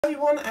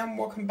Everyone, and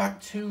welcome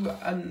back to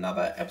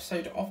another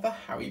episode of the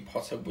Harry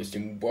Potter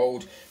Wizarding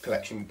World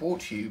collection, brought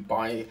to you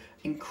by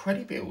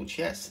Incredibuilds.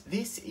 Yes,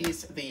 this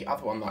is the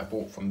other one that I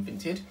bought from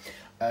Vinted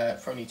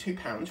for only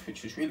 £2,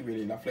 which was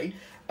really lovely,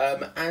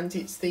 and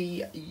it's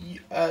the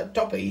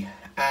Dobie,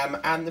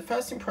 and the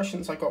first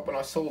impressions I got when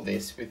I saw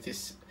this with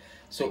this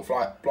sort of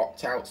like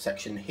blocked out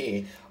section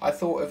here, I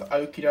thought of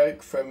Okie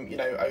Doke from,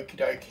 Okie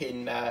Doke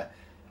in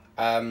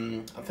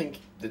I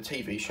think the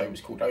TV show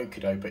was called Okie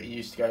Doke, but he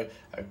used to go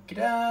Okie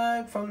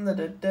Doke from the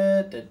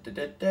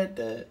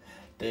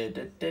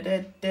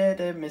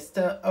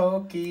Mr.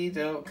 Okie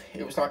Doke.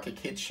 It was like a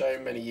kids show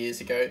many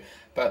years ago,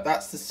 but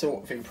that's the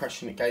sort of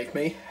impression it gave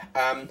me.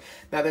 Now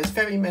there's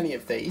very many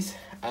of these.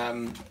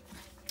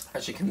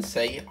 As you can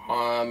see,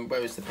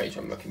 where is the page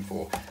I'm looking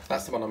for?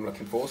 That's the one I'm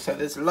looking for. So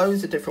there's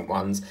loads of different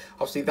ones.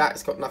 Obviously,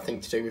 that's got nothing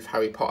to do with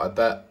Harry Potter,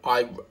 but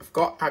I've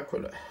got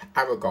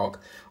Aragog.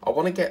 I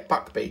want to get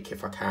Buckbeak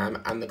if I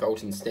can, and the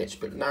Golden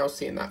Snitch, but now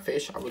seeing that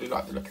fish, I really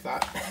like the look of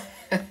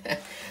that.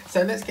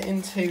 So let's get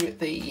into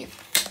the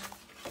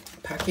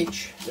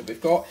package that we've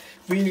got.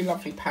 Really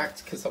lovely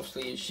packed, because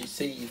obviously, as you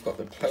see, you've got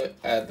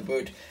the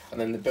wood, and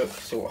then the book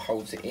sort of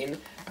holds it in,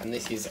 and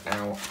this is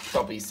our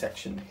Dobie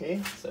section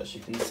here. So as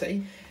you can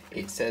see,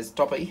 it says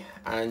Dobie,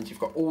 and you've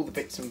got all the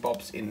bits and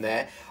bobs in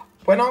there.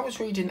 When I was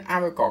reading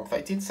Aragog,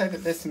 they did say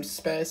that there's some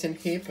spares in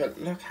here,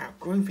 but look how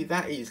groovy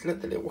that is.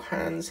 Look, the little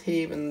hands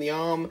here and the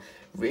arm.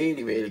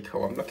 Really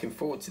cool. I'm looking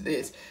forward to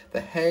this.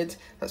 The head,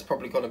 that's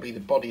probably going to be the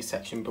body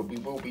section, but we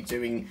will be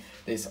doing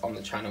this on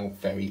the channel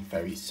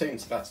very soon.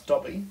 So that's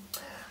Dobie.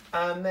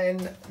 And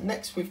then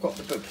next we've got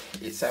the book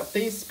itself.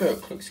 This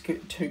book looks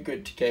too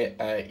good to get,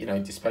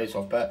 disposed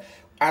of, but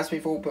as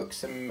with all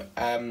books and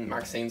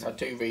magazines, I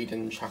do read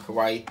and chuck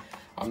away.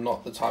 I'm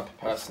not the type of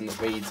person that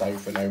reads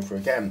over and over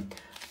again.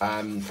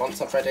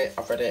 Once I've read it,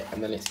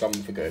 and then it's gone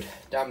for good.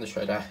 Down the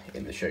shredder,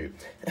 in the chute.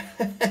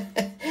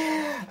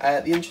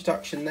 The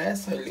introduction there,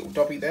 so little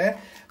Dobie there,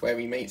 where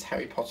he meets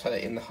Harry Potter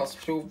in the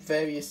hospital.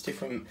 Various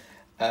different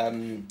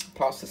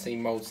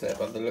plasticine moulds there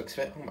by the looks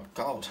of it. Oh my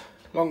god,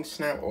 long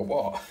snout or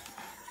what?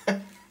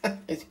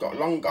 It's got a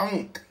long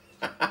gunk.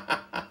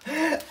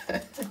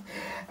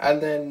 And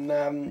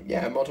then,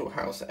 yeah, model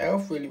house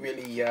elf,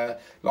 really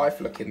life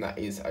looking that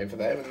is over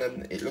there. And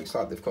then it looks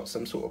like they've got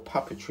some sort of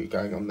puppetry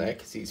going on there,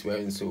 because he's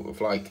wearing sort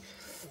of like,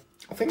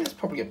 I think that's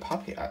probably a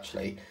puppet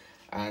actually.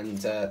 And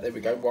there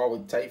we go,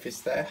 Warwick Davis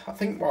there. I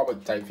think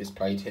Warwick Davis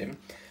played him.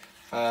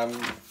 Not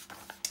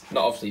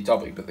obviously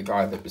Dobie, but the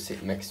guy that was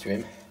sitting next to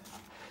him.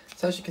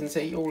 So as you can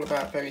see, all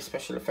about very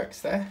special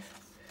effects there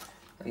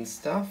and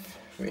stuff.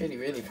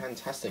 Really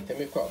fantastic. Then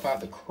we've got about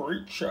the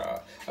creature.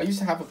 I used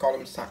to have a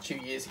Gollum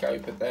statue years ago,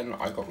 but then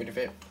I got rid of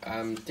it.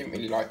 Didn't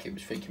really like it. It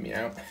was freaking me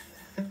out.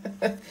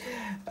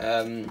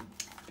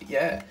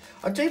 Yeah,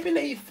 I do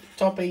believe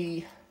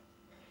Dobie,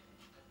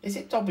 is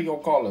it Dobie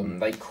or Gollum?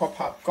 They crop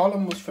up.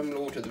 Gollum was from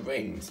Lord of the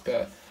Rings,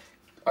 but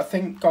I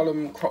think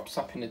Gollum crops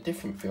up in a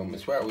different film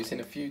as well. He's in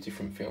a few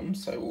different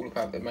films, so all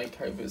about the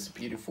makeovers,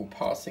 beautiful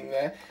passing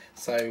there.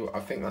 So I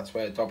think that's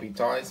where Dobie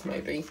dies,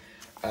 maybe.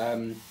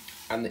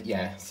 And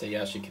yeah, so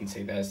yeah, as you can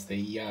see, there's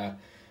the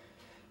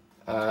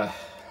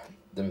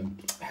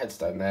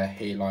headstone there.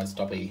 Here lies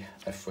Dobie,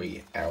 a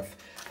free elf.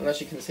 And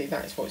as you can see,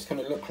 that is what it's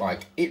going to look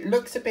like. It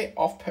looks a bit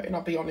off-putting,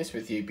 I'll be honest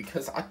with you,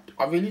 because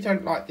I really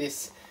don't like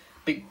this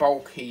big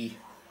bulky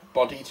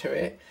body to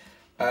it.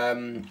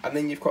 And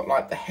then you've got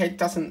like the head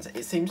doesn't,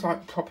 it seems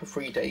like proper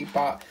 3D,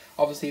 but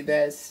obviously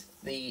there's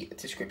the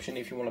description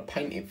if you want to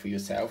paint it for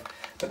yourself.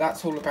 But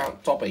that's all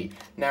about Dobie.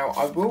 Now,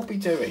 I will be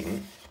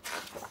doing,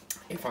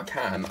 if I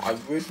can, I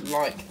would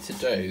like to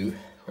do,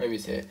 where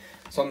is it?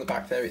 So on the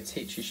back there, it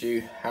teaches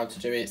you how to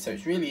do it. So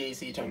it's really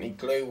easy, you don't need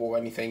glue or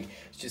anything.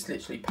 It's just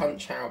literally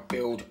punch out,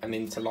 build an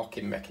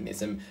interlocking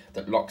mechanism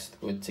that locks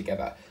the wood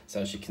together. So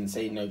as you can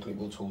see, no glue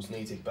or tools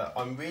needed. But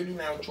I'm really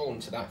now drawn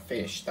to that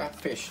fish. That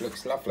fish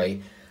looks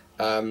lovely.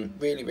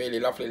 Really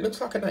lovely. It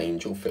looks like an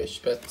angel fish.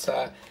 But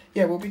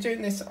yeah, we'll be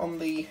doing this on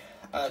the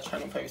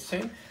channel very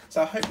soon.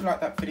 So I hope you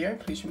liked that video.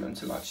 Please remember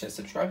to like, share,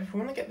 subscribe. If you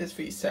want to get this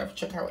for yourself,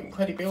 check out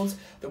Incredibuilds.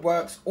 The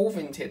works, all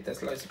Vinted.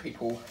 There's loads of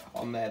people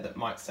on there that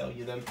might sell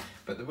you them.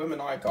 But the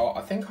woman I got,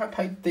 I think I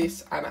paid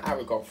this and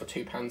Aragog for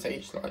 £2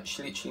 each. Like,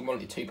 she literally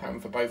wanted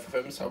 £2 for both of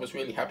them. So I was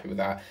really happy with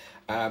that.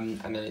 And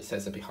then it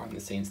says the behind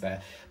the scenes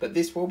there. But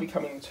this will be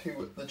coming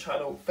to the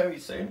channel very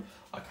soon.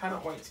 I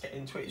cannot wait to get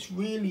into it. It's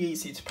really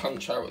easy to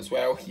punch out as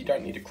well. You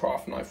don't need a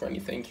craft knife or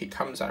anything. It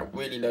comes out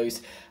really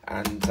loose.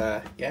 And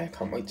yeah,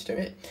 can't wait to do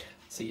it.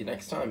 See you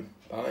next time.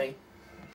 Bye.